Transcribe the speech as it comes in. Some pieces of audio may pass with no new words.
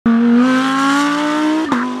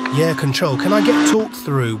Yeah, Control, can I get talked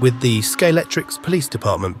through with the Scalextrics Police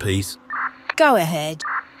Department, please? Go ahead.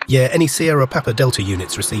 Yeah, any Sierra Papa Delta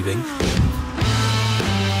units receiving?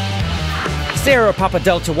 Sierra Papa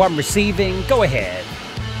Delta 1 receiving, go ahead.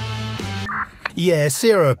 Yeah,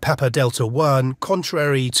 Sierra Papa Delta 1,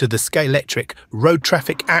 contrary to the Scalextric Road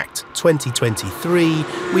Traffic Act 2023,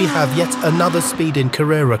 we have yet another speeding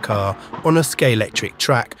Carrera car on a Scalextric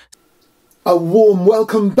track. A warm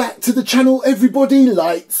welcome back to the channel, everybody.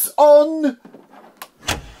 Lights on.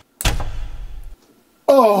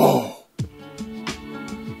 Oh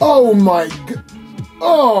my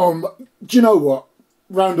god. Do you know what?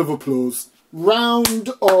 Round of applause. Round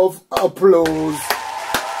of applause.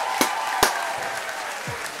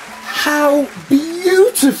 How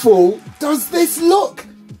beautiful does this look?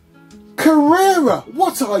 Carrera,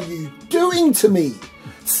 what are you doing to me?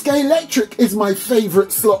 Scalextric is my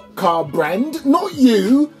favourite slot car brand, not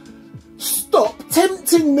you. Stop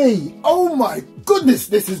tempting me. Oh my goodness,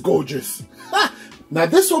 this is gorgeous. Now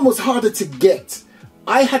this one was harder to get.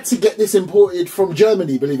 I had to get this imported from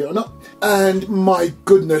Germany, believe it or not. And my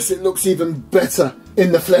goodness, it looks even better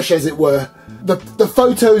in the flesh, as it were. The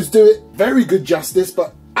photos do it very good justice,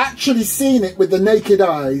 but actually seeing it with the naked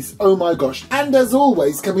eyes, oh my gosh. And as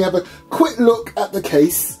always, can we have a quick look at the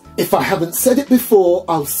case? If I haven't said it before,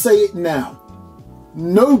 I'll say it now.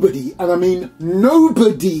 Nobody, and I mean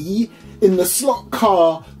nobody, in the slot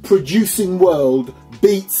car producing world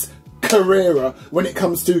beats Carrera when it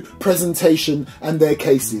comes to presentation and their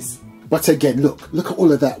cases. But again, look at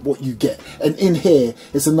all of that, what you get. And in here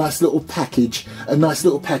is a nice little package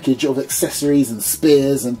of accessories and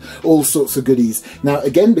spares and all sorts of goodies. Now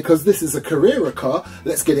again, because this is a Carrera car,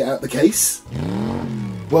 let's get it out the case.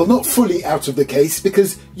 Well, not fully out of the case,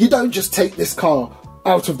 because you don't just take this car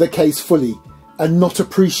out of the case fully and not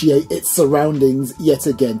appreciate its surroundings yet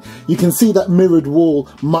again. You can see that mirrored wall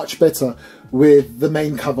much better with the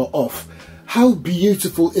main cover off. How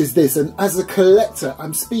beautiful is this? And as a collector,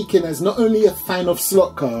 I'm speaking as not only a fan of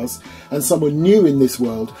slot cars and someone new in this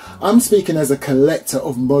world, I'm speaking as a collector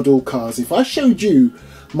of model cars. If I showed you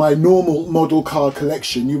my normal model car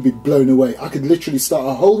collection, you'd be blown away. I could literally start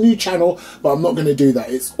a whole new channel, but I'm not going to do that.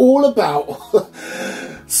 It's all about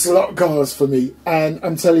slot cars for me. And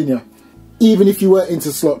I'm telling you, even if you were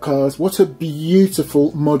into slot cars, what a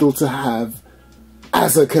beautiful model to have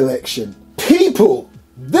as a collection. People,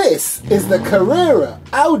 this is the Carrera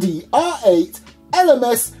Audi R8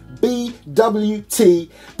 LMS BWT.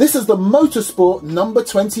 This is the Motorsport number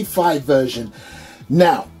 25 version.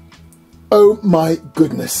 Now, oh my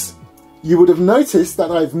goodness. You would have noticed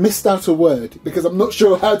that I've missed out a word because I'm not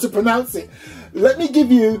sure how to pronounce it. Let me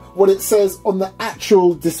give you what it says on the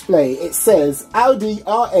actual display. It says Audi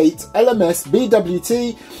R8 LMS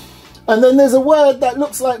BWT. And then there's a word that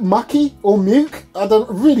looks like Mucke or Mucke. I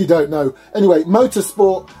really don't know. Anyway,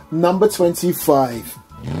 Motorsport number 25.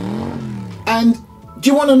 And do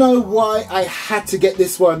you want to know why I had to get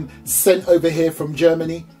this one sent over here from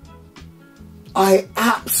Germany? I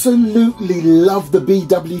absolutely love the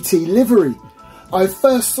BWT livery. I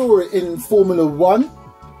first saw it in Formula 1.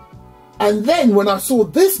 And then when I saw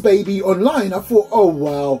this baby online, I thought, oh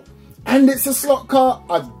wow. And it's a slot car,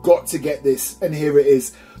 I've got to get this. And here it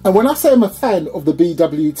is. And when I say I'm a fan of the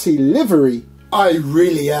BWT livery, I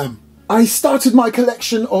really am. I started my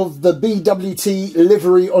collection of the BWT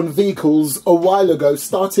livery on vehicles a while ago,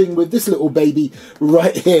 starting with this little baby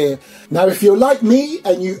right here. Now, if you're like me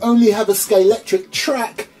and you only have a Scalextric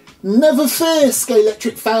track, never fear,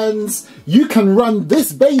 Scalextric fans. You can run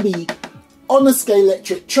this baby on a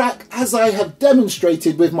Scalextric track, as I have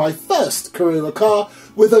demonstrated with my first Carrera car,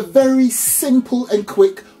 with a very simple and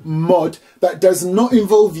quick mod that does not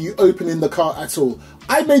involve you opening the car at all.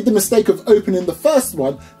 I made the mistake of opening the first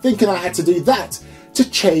one, thinking I had to do that to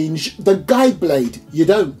change the guide blade. You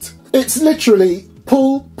don't. It's literally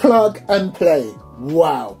pull, plug and play.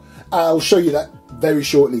 Wow. I'll show you that very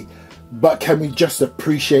shortly. But can we just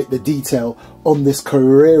appreciate the detail on this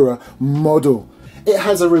Carrera model? It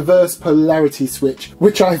has a reverse polarity switch,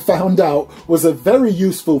 which I found out was a very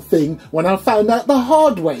useful thing when I found out the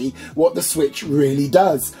hard way what the switch really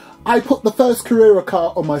does. I put the first Carrera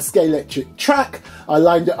car on my Scalextric track, I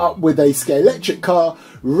lined it up with a Scalextric car,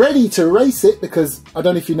 ready to race it, because I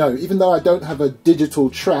don't know if you know, even though I don't have a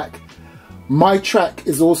digital track, my track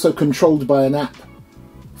is also controlled by an app,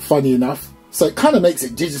 funny enough. So it kind of makes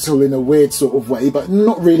it digital in a weird sort of way, but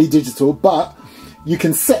not really digital, but you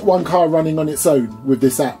can set one car running on its own with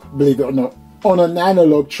this app, believe it or not, on an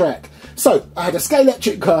analog track. So I had a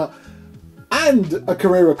Scalextric car and a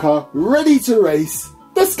Carrera car ready to race.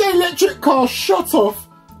 The Scalextric car shot off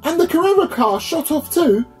and the Carrera car shot off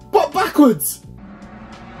too, but backwards.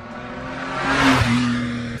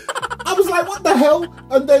 was like, what the hell?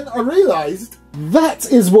 And then I realised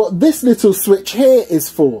that is what this little switch here is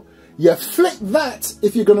for. You flick that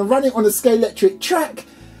if you're going to run it on a Scalextric track,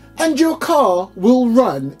 and your car will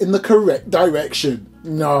run in the correct direction.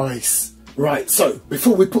 Nice. Right, so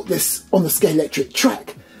before we put this on the Scalextric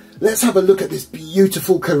track, let's have a look at this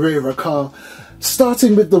beautiful Carrera car,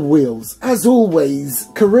 starting with the wheels. As always,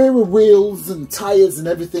 Carrera wheels and tyres and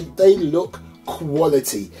everything, they look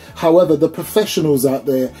quality. However, the professionals out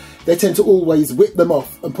there, they tend to always whip them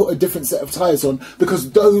off and put a different set of tyres on,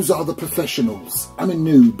 because those are the professionals. I'm a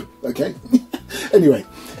noob, okay? Anyway,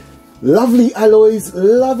 lovely alloys,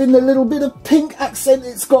 loving the little bit of pink accent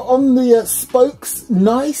it's got on the spokes,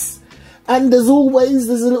 nice. And as always,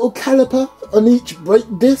 there's a little caliper on each brake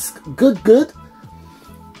disc, good, good.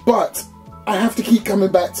 But I have to keep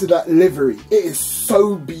coming back to that livery. It is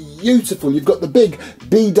so beautiful. You've got the big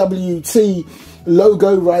BWT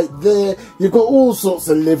logo right there. You've got all sorts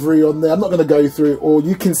of livery on there. I'm not going to go through it all.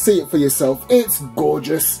 You can see it for yourself. It's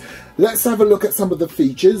gorgeous. Let's have a look at some of the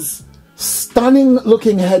features. Stunning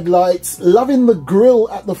looking headlights. Loving the grille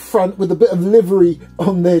at the front with a bit of livery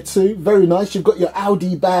on there too. Very nice. You've got your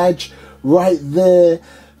Audi badge right there.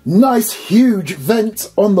 Nice huge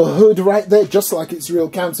vent on the hood right there, just like its real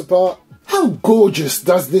counterpart. How gorgeous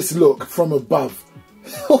does this look from above?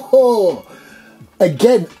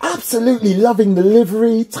 Again, absolutely loving the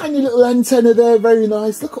livery. Tiny little antenna there, very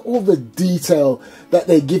nice. Look at all the detail that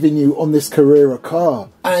they're giving you on this Carrera car.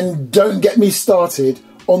 And don't get me started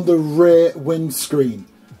on the rear windscreen.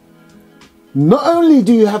 Not only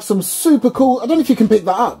do you have some super cool, I don't know if you can pick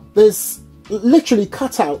that up, there's literally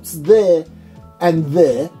cutouts there and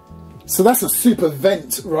there. So that's a super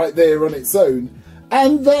vent right there on its own.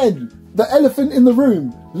 And then the elephant in the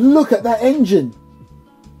room, look at that engine.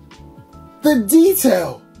 The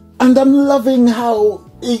detail. And I'm loving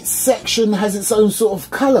how each section has its own sort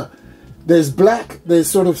of colour. There's black, there's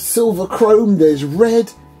sort of silver chrome, there's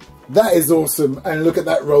red. That is awesome. And look at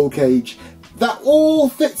that roll cage. That all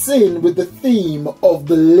fits in with the theme of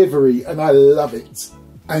the livery, and I love it.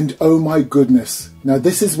 And oh my goodness, now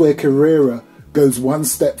this is where Carrera goes one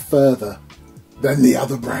step further than the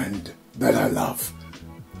other brand that I love.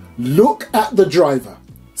 Look at the driver.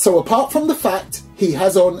 So apart from the fact he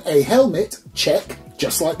has on a helmet, check,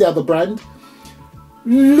 just like the other brand,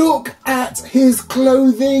 look at his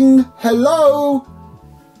clothing. Hello.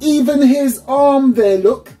 Even his arm there,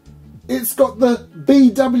 look. It's got the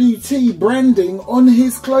BWT branding on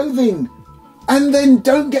his clothing. And then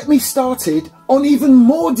don't get me started on even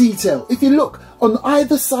more detail. If you look on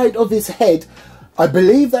either side of his head, I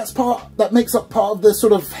believe that makes up part of the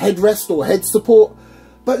sort of headrest or head support.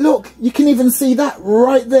 But look, you can even see that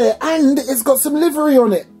right there. And it's got some livery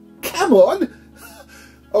on it. Come on.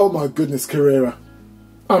 Oh my goodness, Carrera.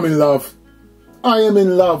 I'm in love. I am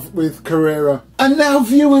in love with Carrera. And now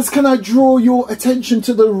viewers, can I draw your attention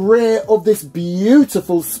to the rear of this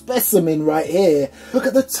beautiful specimen right here. Look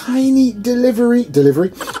at the tiny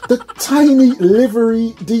the tiny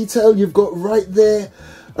livery detail you've got right there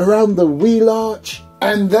around the wheel arch.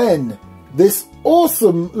 And then this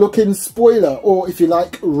awesome looking spoiler, or if you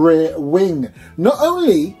like, rear wing. Not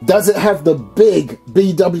only does it have the big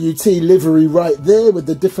BWT livery right there with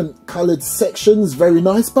the different coloured sections, very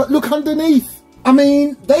nice, but look underneath. I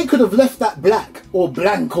mean, they could have left that black or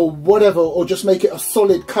blank or whatever, or just make it a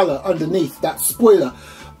solid colour underneath that spoiler.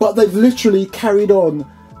 But they've literally carried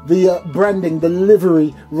on the branding, the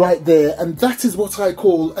livery right there. And that is what I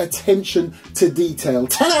call attention to detail.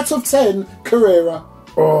 10 out of 10, Carrera.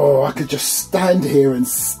 Oh, I could just stand here and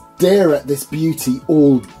stare at this beauty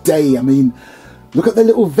all day. I mean, look at the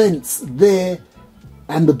little vents there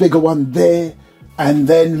and the bigger one there. And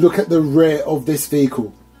then look at the rear of this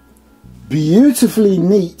vehicle. Beautifully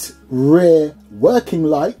neat rear working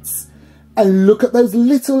lights, and look at those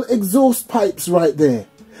little exhaust pipes right there,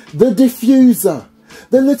 the diffuser,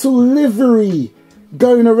 the little livery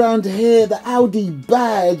going around here, the Audi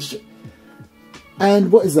badge.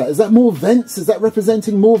 And what is that? Is that more vents? Is that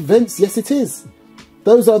representing more vents? Yes, it is.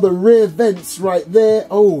 Those are the rear vents right there.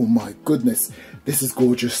 Oh my goodness, this is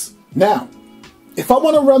gorgeous. Now, if I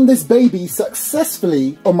want to run this baby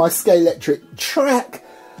successfully on my Scalextric track,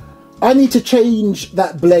 I need to change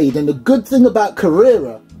that blade. And the good thing about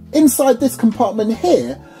Carrera, inside this compartment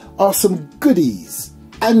here are some goodies.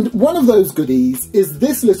 And one of those goodies is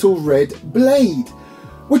this little red blade,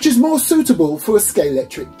 which is more suitable for a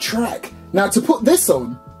Scalextric track. Now to put this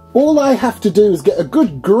on, all I have to do is get a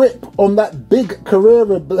good grip on that big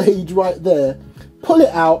Carrera blade right there, pull it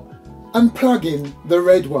out and plug in the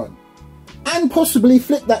red one. And possibly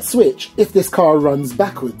flip that switch if this car runs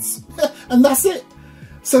backwards. And that's it.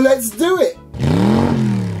 So let's do it.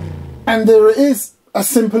 And there it is, as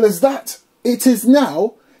simple as that. It is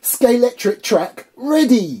now Scalextric track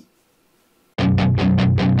ready. That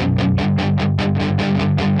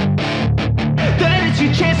is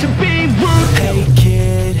your chance to be rude. Hey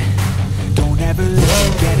kid, don't ever let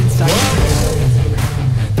you get inside your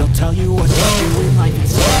head. They'll tell you what to do in life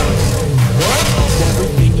instead. It's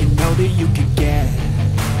everything you know that you can get.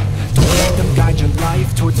 Don't let them guide your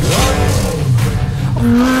life towards regret.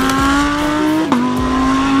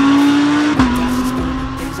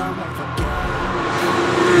 Things I won't forget.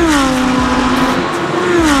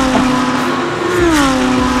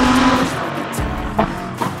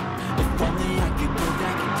 If only I could go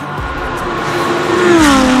back in time.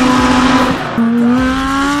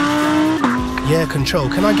 Yeah, Control,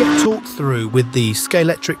 can I get talked through with the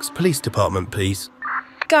Scalextric's police department, please?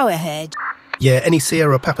 Go ahead. Yeah, any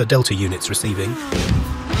Sierra Papa Delta units receiving?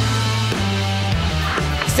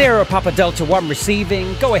 Sierra Papa Delta 1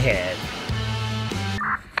 receiving, go ahead.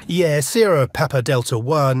 Yeah, Sierra Papa Delta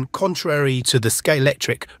 1, contrary to the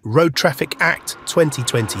Scalextric Road Traffic Act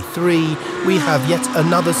 2023, we have yet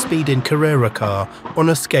another speeding Carrera car on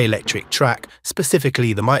a Scalextric track,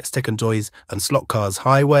 specifically the Maitstekendoys and Slot Cars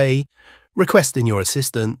Highway. Requesting your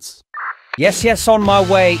assistance. Yes, on my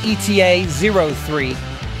way, ETA 03.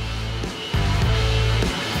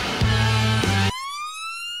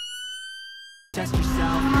 Test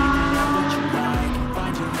yourself, figure out what you like,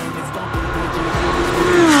 find your limits, don't be rigid.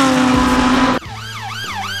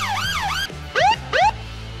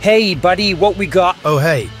 Hey, buddy, what we got? Oh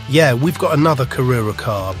hey, yeah, we've got another Carrera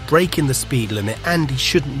car breaking the speed limit and he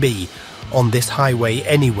shouldn't be on this highway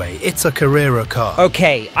anyway. It's a Carrera car.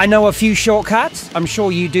 Okay, I know a few shortcuts. I'm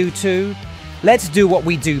sure you do too. Let's do what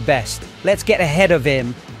we do best. Let's get ahead of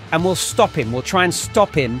him and we'll stop him. We'll try and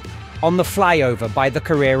stop him on the flyover by the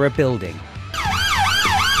Carrera building.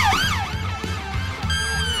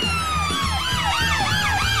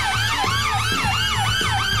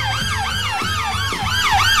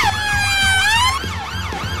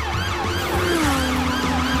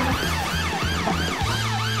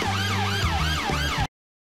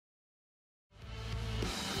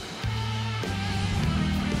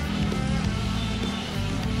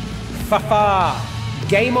 Fa-fa!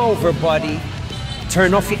 Game over, buddy.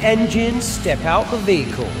 Turn off your engine, step out the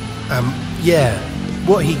vehicle. Yeah,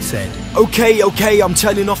 what he said. Okay, I'm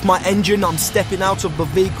turning off my engine, I'm stepping out of the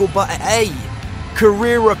vehicle, but hey,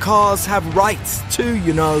 Carrera cars have rights too,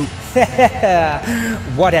 you know.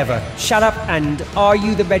 Whatever. Shut up, and are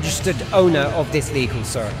you the registered owner of this vehicle,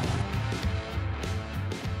 sir?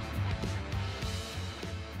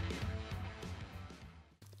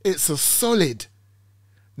 It's a solid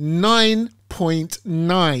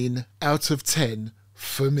 9.9 out of 10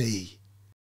 for me.